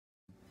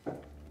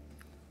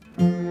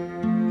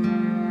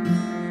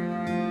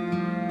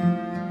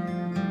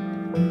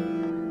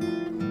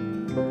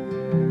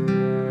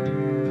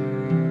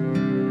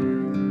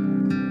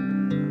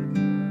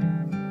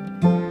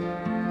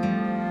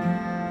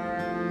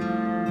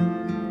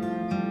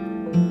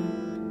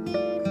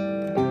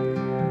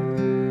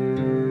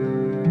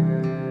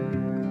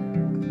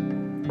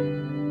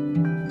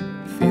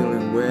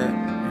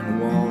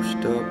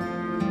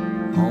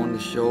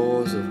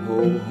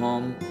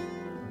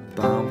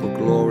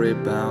glory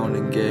bound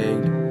and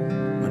gagged.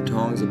 My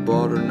tongue's a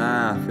butter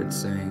knife, it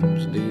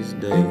seems, these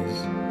days.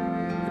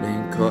 It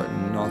ain't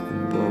cutting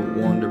nothing but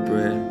Wonder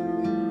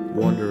Bread.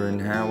 Wondering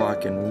how I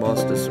can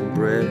muster some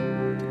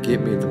bread to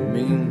give me the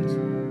means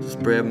to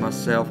spread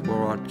myself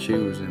where I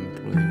choose and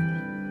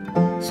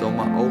please. So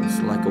my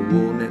oats like a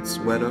wool knit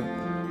sweater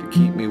to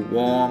keep me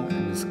warm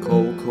in this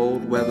cold,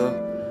 cold weather.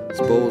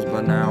 Suppose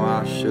by now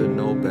I should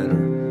know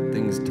better.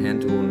 Things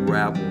tend to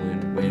unravel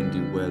in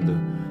windy weather.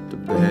 The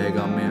bag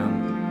I'm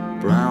in,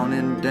 brown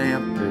and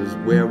damp, is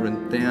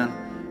wearing thin,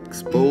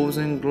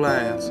 exposing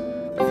glass,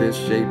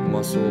 fish-shaped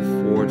muscle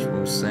forged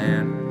from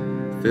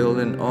sand,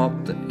 filling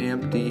up the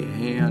empty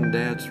hand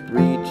that's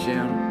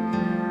reaching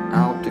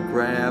out to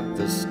grab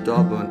the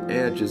stubborn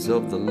edges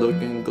of the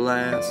looking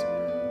glass.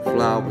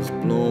 Flowers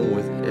bloom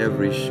with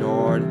every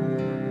shard,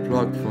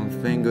 plucked from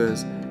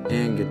fingers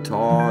and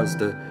guitars.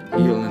 The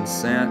healing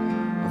scent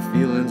of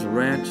feelings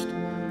wrenched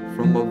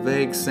from a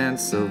vague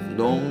sense of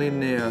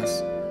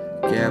loneliness.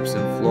 Gaps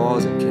and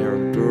flaws in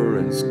character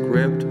and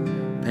script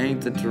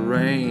paint the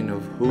terrain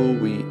of who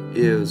he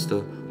is.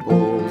 The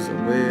holes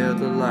are where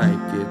the light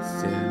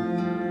gets in.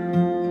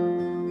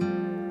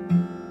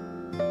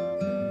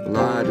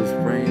 Light is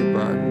framed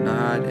by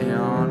night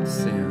and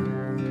sin.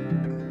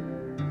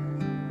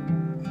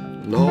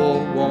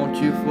 Lord, won't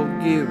you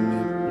forgive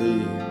me,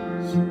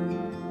 please,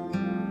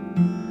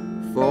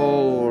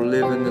 for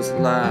living this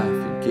life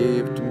you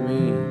gave to me.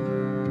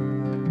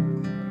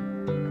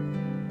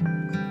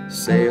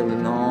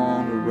 Sailing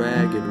on a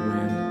ragged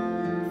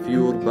wind,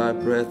 fueled by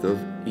breath of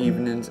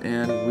evenings,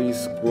 and we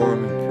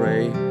squirm and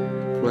pray,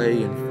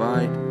 play and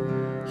fight,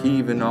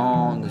 heaving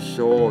on the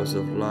shores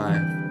of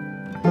life,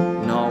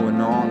 gnawing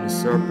on the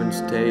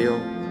serpent's tail.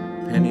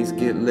 Pennies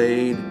get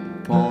laid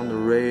upon the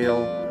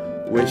rail,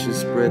 wishes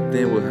spread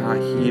thin with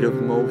high heat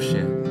of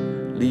motion,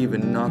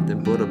 leaving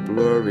nothing but a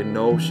blurry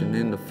notion.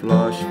 In the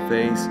flushed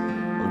face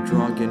of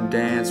drunken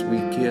dance, we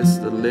kiss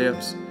the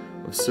lips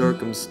of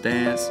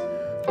circumstance,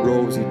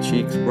 rosy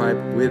cheeks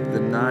ripe with the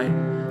night,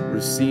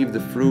 receive the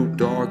fruit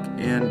dark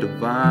and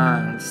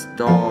divine.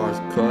 Stars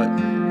cut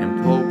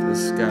and poke the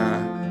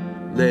sky,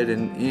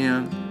 letting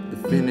in the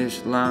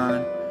finish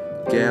line.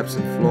 Gaps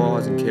and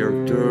flaws in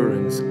character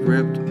and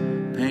script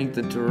paint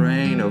the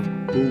terrain of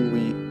who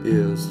he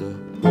is. The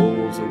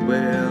holes are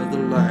where the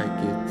light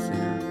gets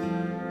in.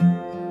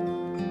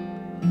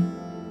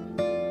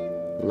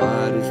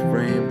 Light is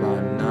framed by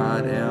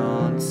night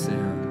and sin.